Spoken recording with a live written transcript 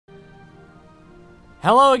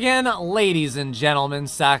Hello again, ladies and gentlemen,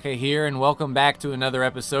 Saka here, and welcome back to another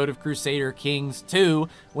episode of Crusader Kings 2.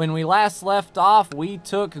 When we last left off, we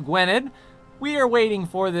took Gwynned. We are waiting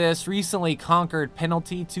for this recently conquered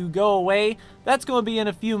penalty to go away. That's going to be in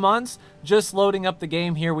a few months. Just loading up the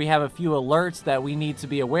game here, we have a few alerts that we need to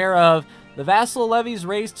be aware of. The vassal levies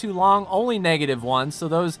raised too long, only -1, so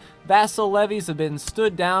those vassal levies have been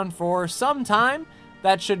stood down for some time.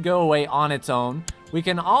 That should go away on its own. We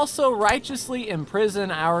can also righteously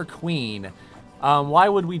imprison our queen. Why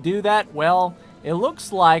would we do that? Well, it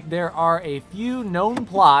looks like there are a few known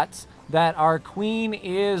plots that our queen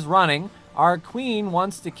is running. Our queen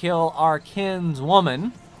wants to kill our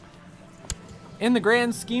kinswoman. In the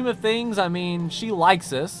grand scheme of things, I mean, she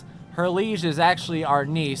likes us. Her liege is actually our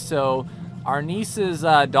niece, so our niece's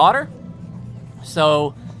daughter.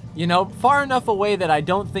 So, you know, far enough away that I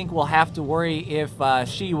don't think we'll have to worry if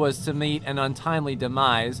she was to meet an untimely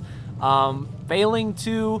demise. Failing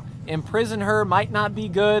to imprison her might not be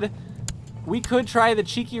good. We could try the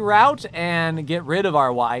cheeky route and get rid of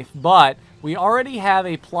our wife, but we already have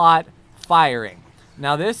a plot firing.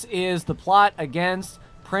 Now, this is the plot against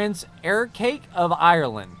Prince Ercake of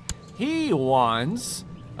Ireland. He wants,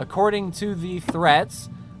 according to the threats,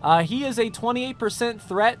 he is a 28%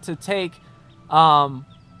 threat to take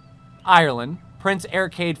Ireland, Prince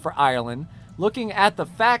Ercake for Ireland. Looking at the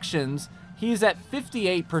factions, he's at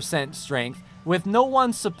 58% strength with no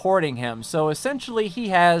one supporting him. So essentially he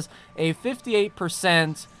has a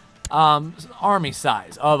 58% army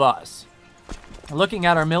size of us. Looking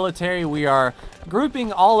at our military, we are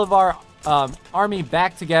grouping all of our army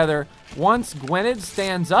back together once Gwynned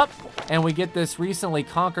stands up and we get this recently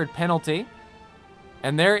conquered penalty.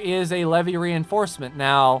 And there is a levy reinforcement.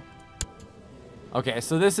 Now, okay,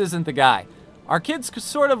 so this isn't the guy. Our kids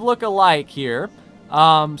sort of look alike here.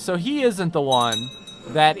 So he isn't the one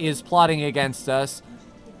that is plotting against us.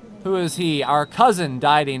 Who is he? Our cousin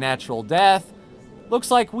died a natural death. Looks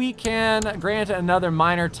like we can grant another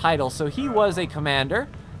minor title. So he was a commander.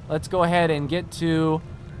 Let's go ahead and get to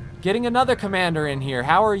getting another commander in here.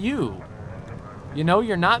 How are you? You know,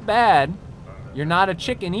 you're not bad. You're not a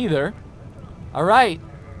chicken either. All right,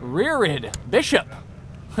 Reared Bishop.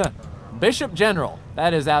 Bishop General.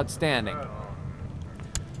 That is outstanding.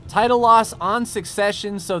 Title loss on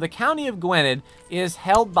succession. So the county of Gwynned is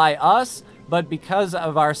held by us, but because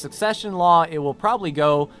of our succession law, it will probably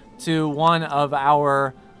go to one of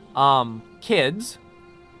our kids.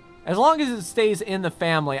 As long as it stays in the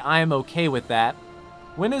family, I am okay with that.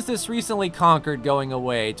 When is this recently conquered going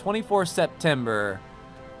away? 24 September.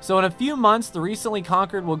 So in a few months, the recently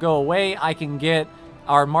conquered will go away. I can get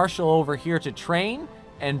our marshal over here to train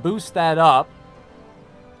and boost that up.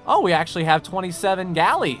 Oh, we actually have 27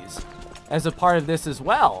 galleys as a part of this as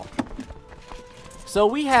well. So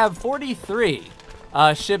we have 43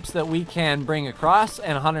 ships that we can bring across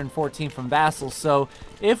and 114 from vassals. So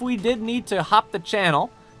if we did need to hop the channel,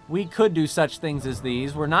 we could do such things as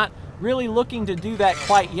these. We're not really looking to do that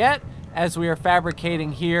quite yet, as we are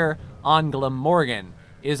fabricating here on Glamorgan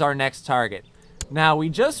is our next target. Now, we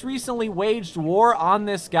just recently waged war on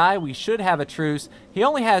this guy. We should have a truce. He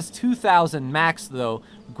only has 2,000 max, though.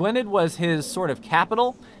 Gwynned was his sort of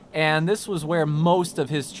capital, and this was where most of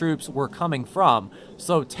his troops were coming from.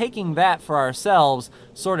 So taking that for ourselves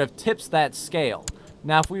sort of tips that scale.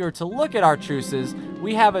 Now, if we were to look at our truces,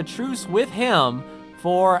 we have a truce with him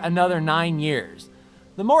for another 9 years.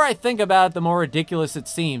 The more I think about it, the more ridiculous it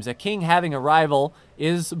seems. A king having a rival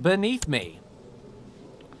is beneath me.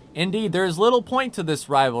 Indeed, there is little point to this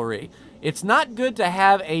rivalry. It's not good to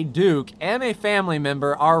have a duke and a family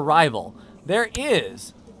member our rival. There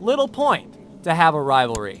is little point to have a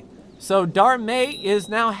rivalry. So Darmay is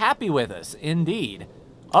now happy with us, indeed.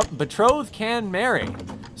 Betrothed can marry.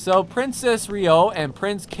 So Princess Rio and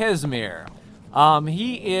Prince Casimir.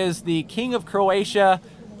 He is the king of Croatia.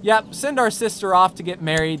 Yep, send our sister off to get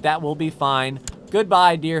married. That will be fine.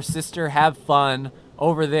 Goodbye, dear sister. Have fun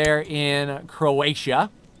over there in Croatia.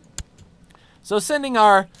 So sending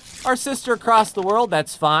our sister across the world,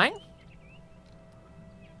 that's fine.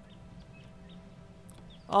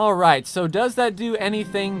 All right, so does that do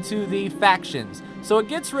anything to the factions? So it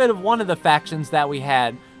gets rid of one of the factions that we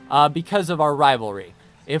had because of our rivalry.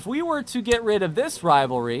 If we were to get rid of this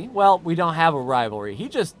rivalry, well, we don't have a rivalry.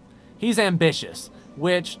 He's ambitious,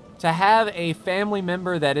 which to have a family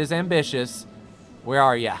member that is ambitious, where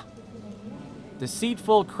are ya?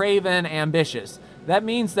 Deceitful, craven, ambitious. That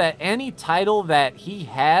means that any title that he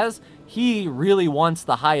has, he really wants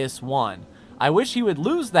the highest one. I wish he would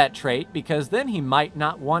lose that trait, because then he might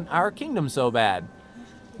not want our kingdom so bad.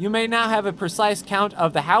 You may now have a precise count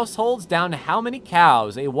of the households down to how many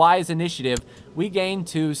cows. A wise initiative. We gain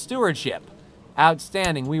 2 stewardship.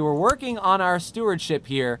 Outstanding. We were working on our stewardship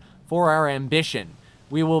here for our ambition.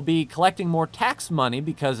 We will be collecting more tax money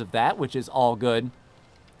because of that, which is all good.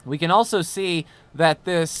 We can also see that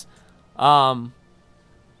this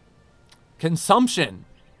consumption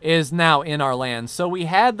is now in our land. So we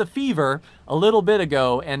had the fever a little bit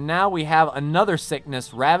ago, and now we have another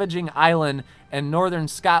sickness ravaging Ireland and northern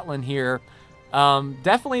Scotland here.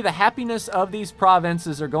 Definitely the happiness of these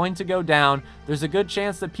provinces are going to go down. There's a good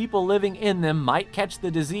chance that people living in them might catch the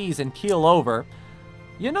disease and keel over.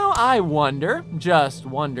 You know, I wonder, just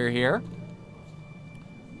wonder here.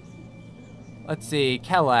 Let's see,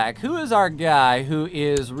 Kellak, who is our guy who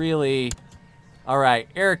is really... Alright,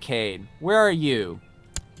 Arcade, where are you?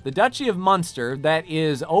 The Duchy of Munster, that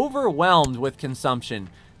is overwhelmed with consumption.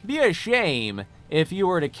 Be a shame if you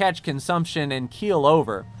were to catch consumption and keel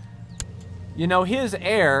over. You know, his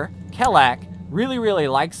heir, Kellak, really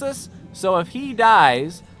likes us, so if he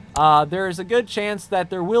dies, there's a good chance that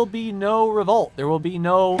there will be no revolt. There will be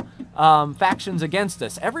no factions against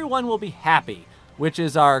us. Everyone will be happy, which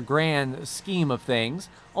is our grand scheme of things.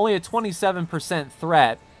 Only a 27%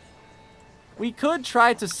 threat. We could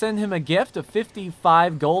try to send him a gift of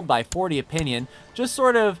 55 gold by 40 opinion. Just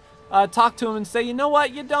sort of talk to him and say, you know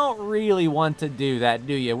what, you don't really want to do that,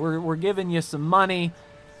 do you? We're giving you some money.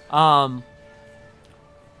 But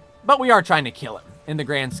we are trying to kill him in the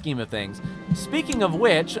grand scheme of things. Speaking of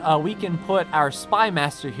which, we can put our spy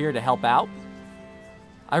master here to help out.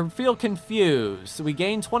 I feel confused. We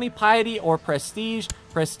gain 20 piety or prestige.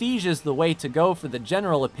 Prestige is the way to go for the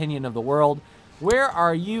general opinion of the world. Where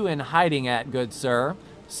are you in hiding at, good sir?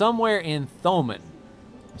 Somewhere in Thoman.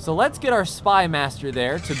 So let's get our spy master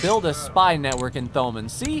there to build a spy network in Thoman.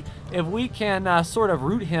 See if we can sort of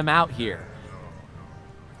root him out here.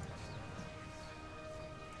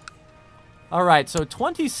 Alright, so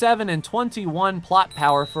 27 and 21 plot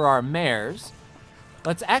power for our mayors.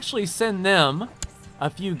 Let's actually send them a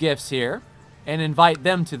few gifts here and invite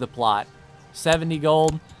them to the plot. 70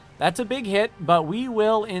 gold. That's a big hit, but we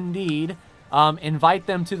will indeed invite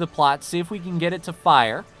them to the plot, see if we can get it to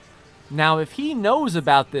fire. Now, if he knows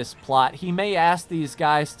about this plot, he may ask these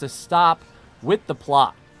guys to stop with the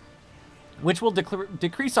plot, which will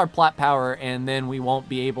decrease our plot power, and then we won't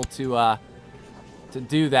be able to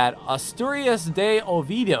do that. Asturias de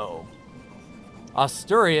Oviedo.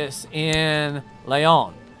 Asturias in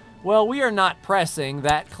Leon. Well, we are not pressing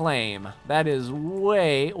that claim. That is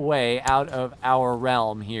way out of our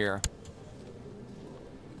realm here.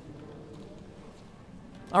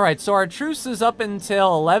 Alright, so our truce is up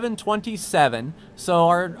until 1127, so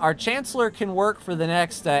our Chancellor can work for the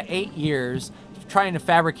next 8 years trying to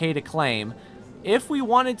fabricate a claim. If we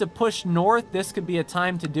wanted to push north, this could be a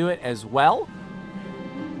time to do it as well.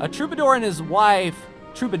 A troubadour and his wife,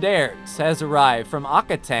 Troubadours, has arrived from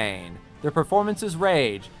Aquitaine. Their performance is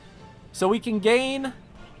rage. So we can gain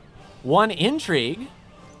 1 intrigue,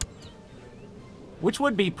 which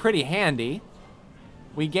would be pretty handy.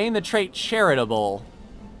 We gain the trait charitable.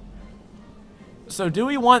 So do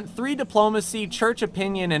we want 3 diplomacy, church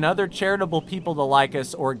opinion, and other charitable people to like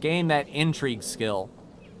us, or gain that intrigue skill?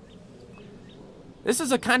 This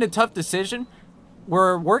is a kind of tough decision.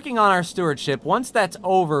 We're working on our stewardship. Once that's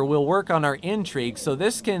over, we'll work on our intrigue, so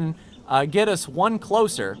this can get us 1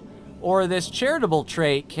 closer. Or this charitable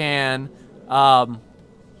trait can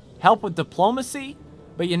help with diplomacy.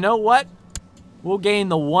 But you know what? We'll gain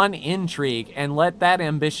the 1 intrigue and let that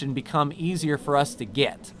ambition become easier for us to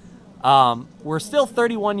get. We're still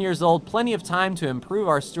 31 years old, plenty of time to improve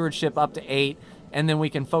our stewardship up to 8, and then we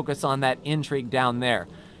can focus on that intrigue down there.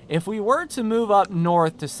 If we were to move up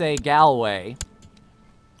north to, say, Galway,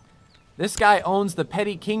 this guy owns the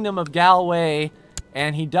petty kingdom of Galway,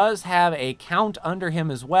 and he does have a count under him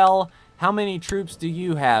as well. How many troops do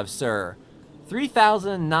you have, sir?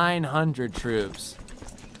 3,900 troops.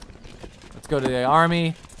 Let's go to the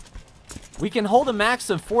army. We can hold a max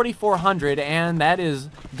of 4,400, and that is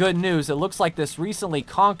good news. It looks like this recently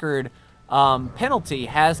conquered penalty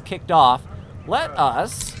has kicked off. Let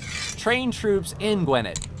us train troops in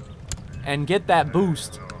Gwynned and get that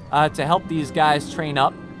boost to help these guys train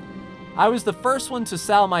up. I was the first one to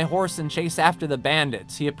sell my horse and chase after the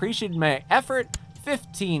bandits. He appreciated my effort,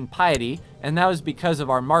 15 piety, and that was because of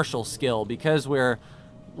our martial skill. Because we're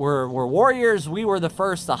warriors, we were the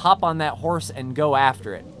first to hop on that horse and go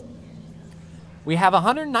after it. We have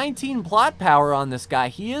 119 plot power on this guy.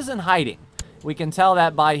 He is in hiding. We can tell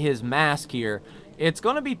that by his mask here. It's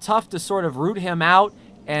going to be tough to sort of root him out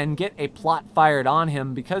and get a plot fired on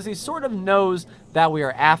him because he sort of knows that we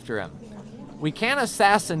are after him. We can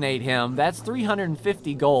assassinate him. That's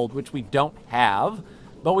 350 gold, which we don't have.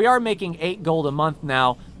 But we are making 8 gold a month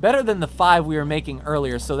now, better than the 5 we were making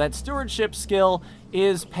earlier. So that stewardship skill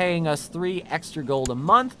is paying us 3 extra gold a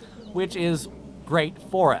month, which is great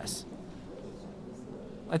for us.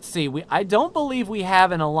 Let's see. I don't believe we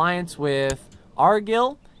have an alliance with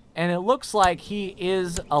Argyll, and it looks like he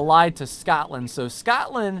is allied to Scotland. So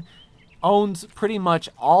Scotland owns pretty much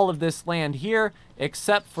all of this land here,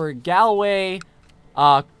 except for Galway,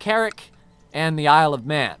 Carrick, and the Isle of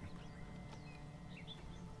Man.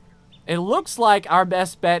 It looks like our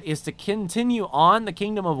best bet is to continue on the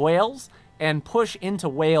Kingdom of Wales and push into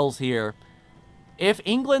Wales here. If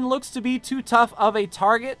England looks to be too tough of a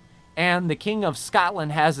target and the King of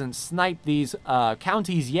Scotland hasn't sniped these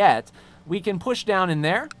counties yet, we can push down in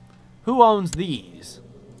there. Who owns these?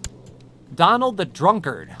 Donald the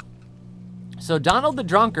Drunkard. So Donald the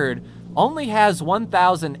Drunkard only has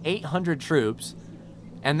 1,800 troops,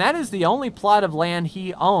 and that is the only plot of land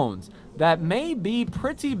he owns. That may be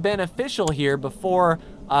pretty beneficial here before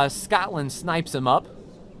Scotland snipes him up.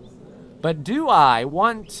 But do I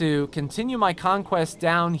want to continue my conquest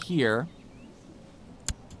down here?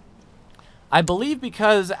 I believe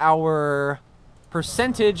because our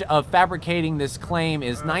percentage of fabricating this claim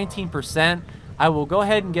is 19%, I will go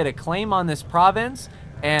ahead and get a claim on this province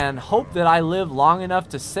and hope that I live long enough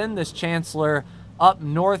to send this chancellor up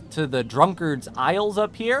north to the Drunkard's Isles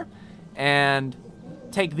up here and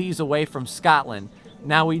take these away from Scotland.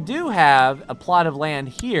 Now we do have a plot of land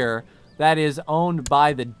here that is owned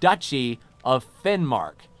by the Duchy of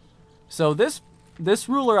Finnmark. So this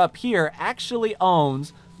ruler up here actually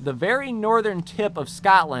owns the very northern tip of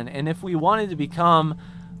Scotland, and if we wanted to become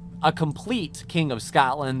a complete King of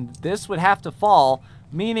Scotland, this would have to fall,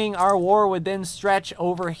 meaning our war would then stretch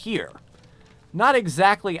over here. Not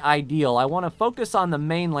exactly ideal. I want to focus on the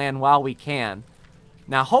mainland while we can.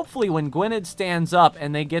 Now, hopefully when Gwynned stands up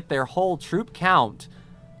and they get their whole troop count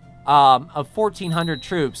of 1,400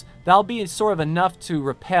 troops, that'll be sort of enough to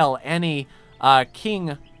repel any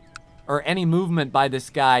king or any movement by this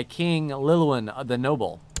guy, King Lilwyn the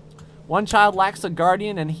Noble. One child lacks a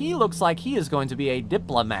guardian, and he looks like he is going to be a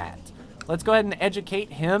diplomat. Let's go ahead and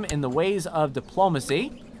educate him in the ways of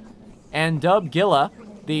diplomacy. And Dub Gilla,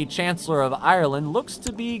 the Chancellor of Ireland, looks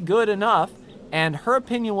to be good enough, and her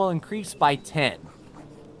opinion will increase by 10.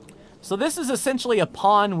 So this is essentially a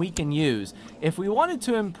pawn we can use. If we wanted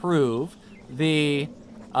to improve the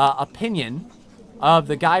opinion of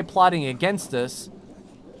the guy plotting against us,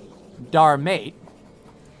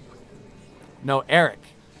 Eric.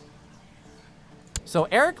 So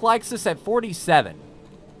Eric likes us at 47.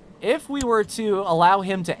 If we were to allow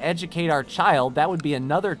him to educate our child, that would be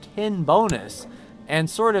another 10 bonus and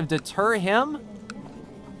sort of deter him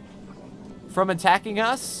from attacking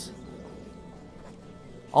us.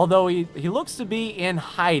 Although he looks to be in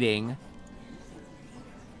hiding.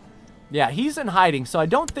 Yeah, he's in hiding, so I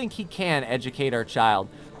don't think he can educate our child.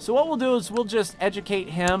 So what we'll do is we'll just educate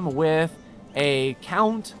him with a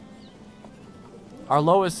count. Our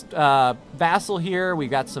lowest vassal here, we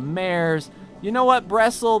got some mayors. You know what,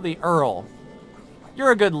 Bressel, the Earl.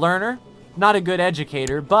 You're a good learner, not a good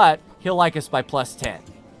educator, but he'll like us by plus 10.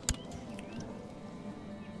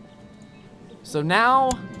 So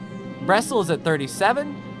now, Bressel is at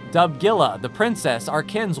 37. Dubgilla, the princess, our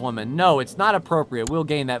kinswoman. No, it's not appropriate. We'll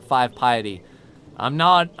gain that 5 piety. I'm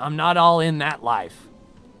not all in that life.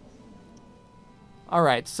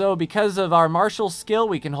 Alright, so because of our martial skill,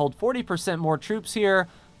 we can hold 40% more troops here.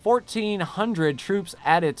 1,400 troops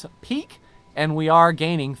at its peak, and we are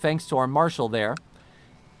gaining thanks to our martial there.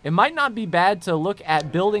 It might not be bad to look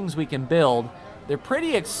at buildings we can build. They're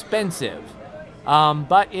pretty expensive.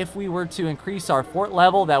 But if we were to increase our fort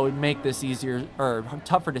level, that would make this easier or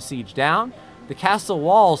tougher to siege down. The castle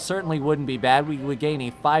walls certainly wouldn't be bad. We would gain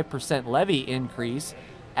a 5% levy increase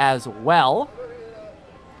as well.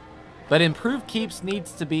 But improved keeps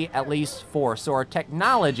needs to be at least 4, so our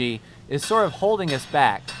technology is sort of holding us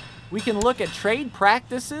back. We can look at trade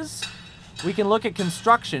practices. We can look at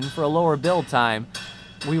construction for a lower build time.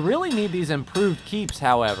 We really need these improved keeps,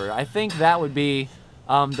 however. I think that would be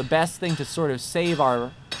the best thing to sort of save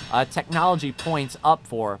our technology points up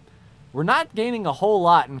for. We're not gaining a whole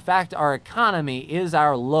lot. In fact, our economy is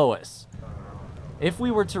our lowest. If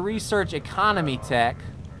we were to research economy tech,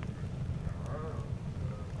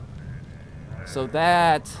 so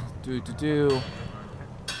that,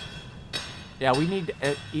 yeah, we need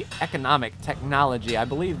economic technology. I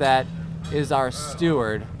believe that is our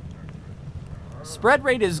steward. Spread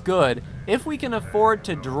rate is good. If we can afford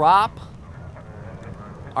to drop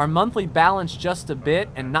our monthly balance just a bit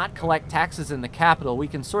and not collect taxes in the capital, we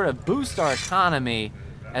can sort of boost our economy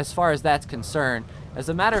as far as that's concerned. As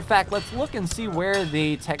a matter of fact, let's look and see where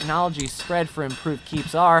the technology spread for improved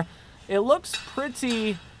keeps are. It looks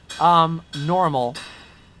pretty normal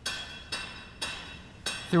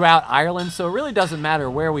throughout Ireland, so it really doesn't matter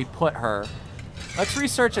where we put her. Let's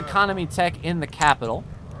research economy tech in the capital.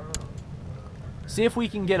 See if we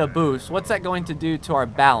can get a boost. What's that going to do to our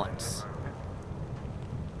balance?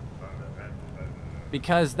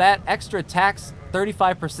 Because that extra tax,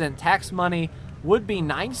 35% tax money, would be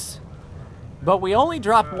nice. But we only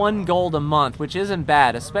drop 1 gold a month, which isn't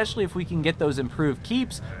bad, especially if we can get those improved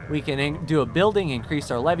keeps. We can do a building,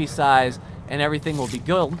 increase our levy size, and everything will be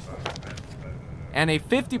good. And a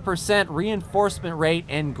 50% reinforcement rate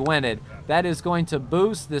in Gwynned. That is going to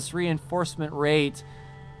boost this reinforcement rate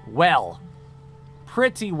well.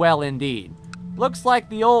 Pretty well indeed. Looks like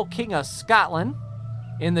the old King of Scotland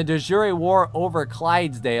in the de jure war over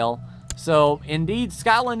Clydesdale. So, indeed,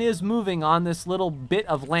 Scotland is moving on this little bit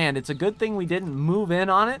of land. It's a good thing we didn't move in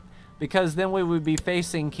on it, because then we would be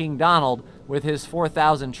facing King Donald with his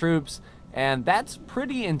 4,000 troops, and that's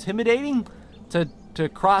pretty intimidating to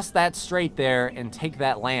cross that strait there and take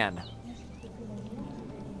that land.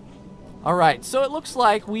 Alright, so it looks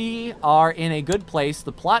like we are in a good place.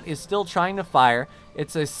 The plot is still trying to fire.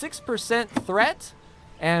 It's a 6% threat,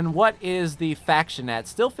 and what is the faction at?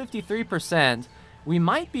 Still 53%. We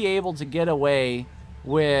might be able to get away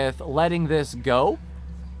with letting this go.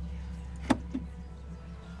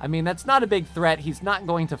 I mean, that's not a big threat. He's not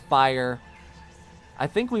going to fire. I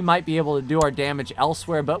think we might be able to do our damage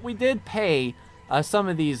elsewhere, but we did pay some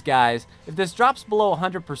of these guys. If this drops below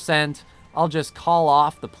 100%, I'll just call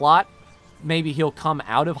off the plot. Maybe he'll come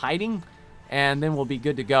out of hiding, and then we'll be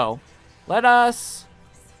good to go. Let us...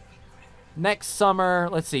 Next summer,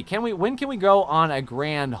 let's see, when can we go on a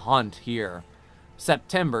grand hunt here?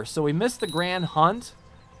 September. So we missed the grand hunt.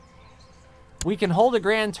 We can hold a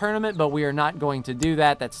grand tournament, but we are not going to do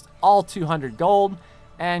that. That's all 200 gold.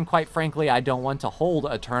 And quite frankly, I don't want to hold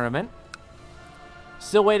a tournament.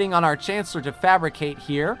 Still waiting on our Chancellor to fabricate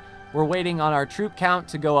here. We're waiting on our troop count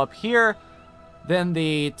to go up here. Then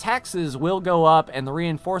the taxes will go up and the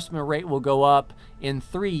reinforcement rate will go up in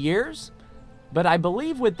 3 years. But I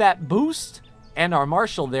believe with that boost and our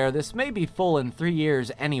marshal there, this may be full in 3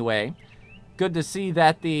 years anyway. Good to see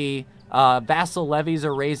that the vassal levies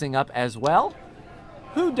are raising up as well.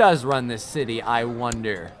 Who does run this city, I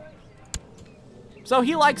wonder? So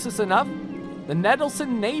he likes us enough. The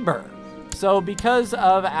Nettleson neighbor. So because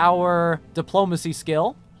of our diplomacy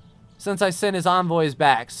skill, since I sent his envoys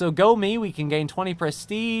back. So go me, we can gain 20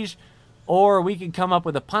 prestige, or we can come up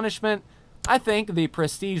with a punishment. I think the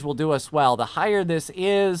prestige will do us well. The higher this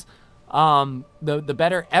is, the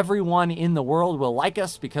better everyone in the world will like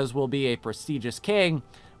us, because we'll be a prestigious king.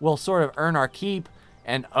 We'll sort of earn our keep.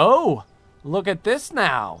 And oh, look at this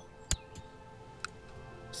now.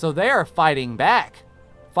 So they are fighting back.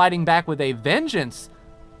 Fighting back with a vengeance.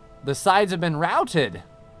 The sides have been routed.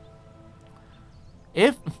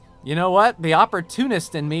 If, you know what? The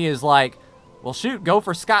opportunist in me is like, well, shoot, go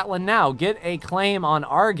for Scotland now. Get a claim on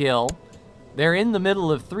Argyll. They're in the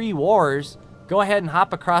middle of 3 wars. Go ahead and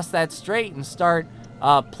hop across that strait and start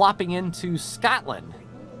plopping into Scotland.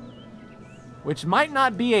 Which might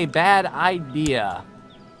not be a bad idea.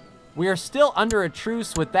 We are still under a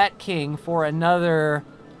truce with that king for another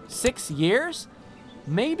 6 years.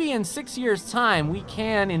 Maybe in 6 years' time, we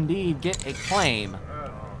can indeed get a claim.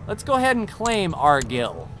 Let's go ahead and claim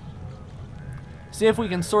Argyll. See if we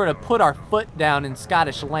can sort of put our foot down in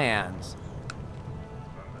Scottish lands.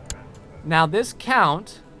 Now, this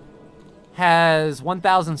count has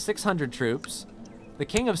 1,600 troops. The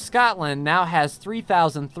King of Scotland now has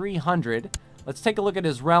 3,300. Let's take a look at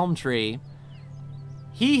his realm tree.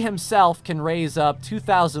 He himself can raise up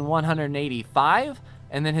 2,185,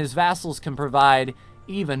 and then his vassals can provide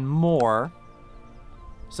even more.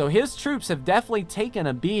 So his troops have definitely taken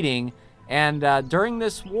a beating, and during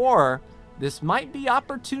this war, this might be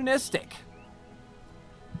opportunistic.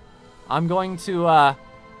 I'm going to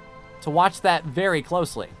watch that very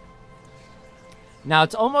closely. Now,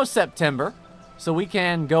 it's almost September, so we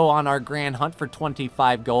can go on our grand hunt for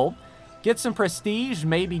 25 gold. Get some prestige,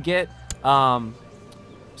 maybe get some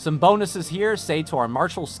bonuses here, say to our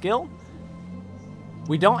martial skill.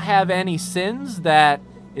 We don't have any sins that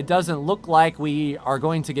it doesn't look like we are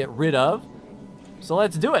going to get rid of. So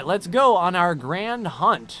let's do it. Let's go on our grand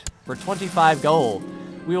hunt for 25 gold.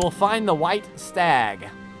 We will find the white stag.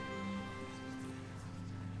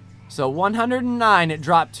 So 109, it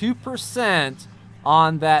dropped 2%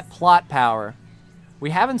 on that plot power.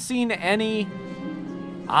 We haven't seen any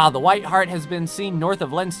Ah, the white heart has been seen north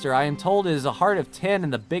of Leinster. I am told it is a heart of 10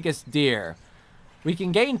 and the biggest deer. We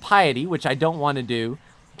can gain piety, which I don't want to do.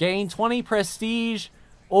 Gain 20 prestige,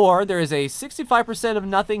 or there is a 65% of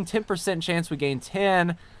nothing, 10% chance we gain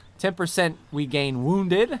 10, 10% we gain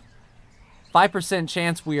wounded, 5%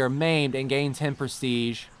 chance we are maimed and gain 10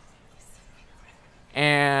 prestige.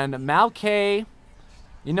 And Malkay,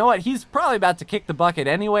 you know what? He's probably about to kick the bucket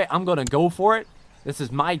anyway. I'm going to go for it. This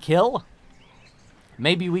is my kill.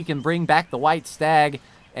 Maybe we can bring back the white stag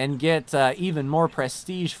and get even more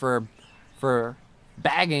prestige for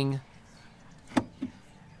bagging.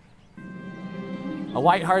 A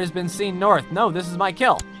white heart has been seen north. No, this is my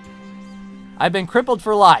kill. I've been crippled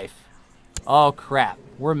for life. Oh, crap.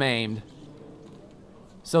 We're maimed.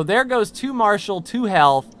 So there goes 2 martial, 2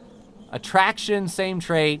 health. Attraction, same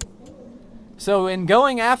trait. So in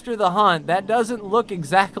going after the hunt, that doesn't look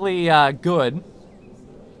exactly good.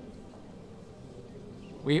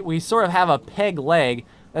 We sort of have a peg leg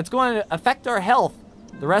that's going to affect our health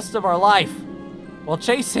the rest of our life. While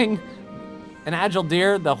chasing an agile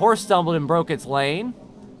deer, the horse stumbled and broke its lane.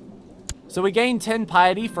 So we gained 10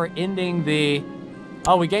 piety for ending the...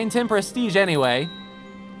 Oh, we gained 10 prestige anyway.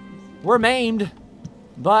 We're maimed,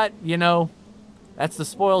 but, you know, that's the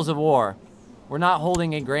spoils of war. We're not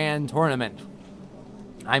holding a grand tournament.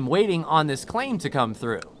 I'm waiting on this claim to come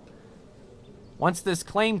through. Once this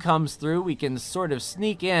claim comes through, we can sort of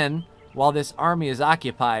sneak in while this army is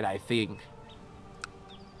occupied, I think.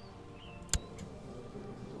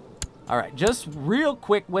 All right, just real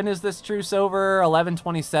quick, when is this truce over?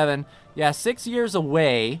 11/27. Yeah, 6 years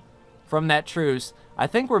away from that truce. I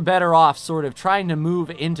think we're better off sort of trying to move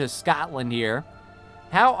into Scotland here.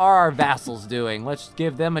 How are our vassals doing? Let's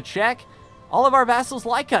give them a check. All of our vassals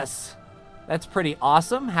like us. That's pretty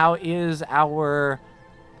awesome. How is our...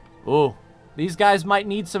 Ooh, these guys might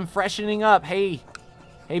need some freshening up. Hey,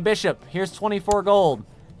 Bishop, here's 24 gold.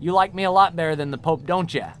 You like me a lot better than the Pope,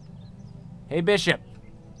 don't you? Hey, Bishop,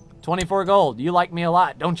 24 gold. You like me a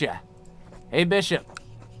lot, don't you? Hey, Bishop,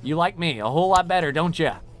 you like me a whole lot better, don't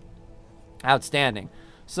you? Outstanding.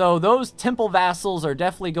 So those temple vassals are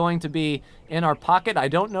definitely going to be in our pocket. I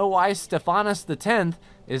don't know why Stephanus X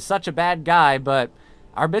is such a bad guy, but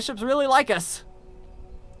our bishops really like us.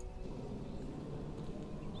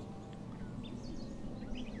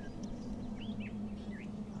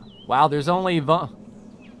 Wow, there's only...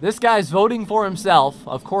 This guy's voting for himself.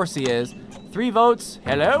 Of course he is. 3 votes.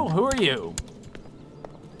 Hello, who are you?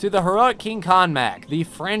 To the heroic King Conmac, the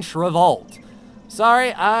French revolt.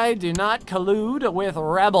 Sorry, I do not collude with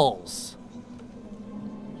rebels.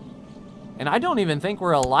 And I don't even think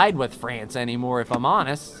we're allied with France anymore, if I'm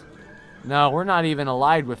honest. No, we're not even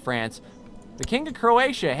allied with France. The King of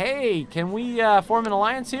Croatia, hey, can we form an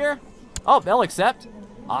alliance here? Oh, they'll accept.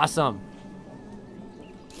 Awesome.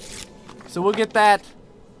 So we'll get that.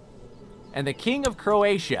 And the King of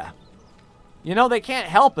Croatia. You know, they can't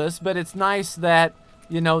help us, but it's nice that,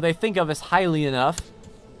 you know, they think of us highly enough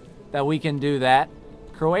that we can do that.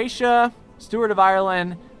 Croatia, Stewart of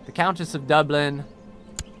Ireland, the Countess of Dublin.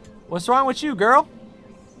 What's wrong with you, girl?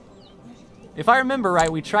 If I remember right,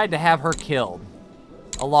 we tried to have her killed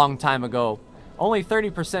a long time ago. Only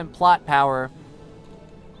 30% plot power.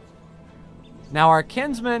 Now our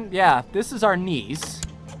kinsman, yeah, this is our niece.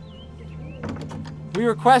 We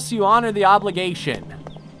request you honor the obligation.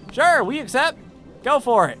 Sure, we accept. Go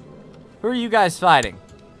for it. Who are you guys fighting?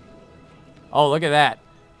 Oh, look at that.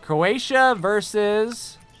 Croatia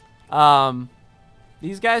versus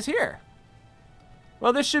these guys here.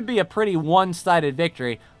 Well, this should be a pretty one-sided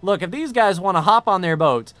victory. Look, if these guys want to hop on their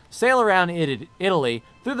boats, sail around Italy,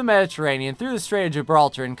 through the Mediterranean, through the Strait of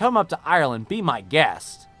Gibraltar, and come up to Ireland, be my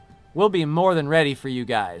guest. We'll be more than ready for you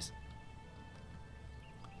guys.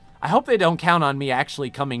 I hope they don't count on me actually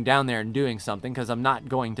coming down there and doing something, because I'm not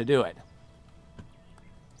going to do it.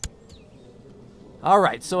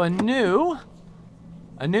 Alright, so a new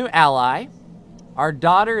ally. Our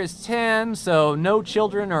daughter is 10, so no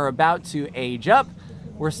children are about to age up.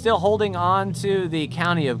 We're still holding on to the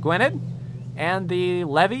county of Gwynned, and the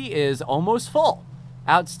levy is almost full.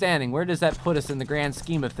 Outstanding. Where does that put us in the grand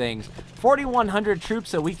scheme of things? 4,100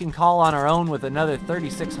 troops that we can call on our own with another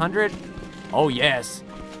 3,600. Oh, yes.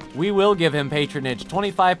 We will give him patronage.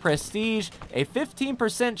 25 prestige, a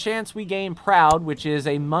 15% chance we gain proud, which is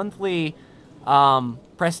a monthly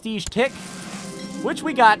prestige tick, which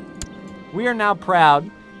we got. We are now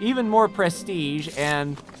proud. Even more prestige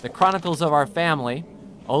and the chronicles of our family.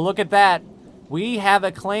 Oh, look at that. We have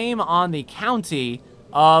a claim on the county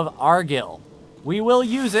of Argyll. We will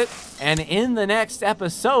use it, and in the next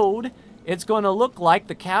episode, it's going to look like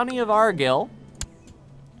the county of Argyll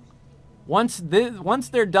once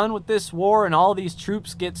they're done with this war and all these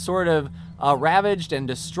troops get sort of ravaged and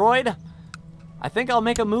destroyed, I think I'll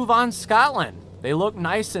make a move on Scotland. They look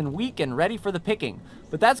nice and weak and ready for the picking.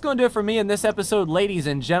 But that's going to do it for me in this episode, ladies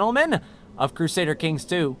and gentlemen, of Crusader Kings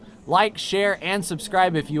 2. Like, share, and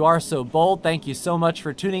subscribe if you are so bold. Thank you so much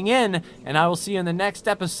for tuning in, and I will see you in the next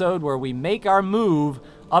episode where we make our move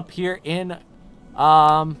up here in,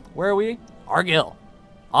 where are we? Argyll.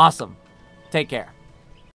 Awesome. Take care.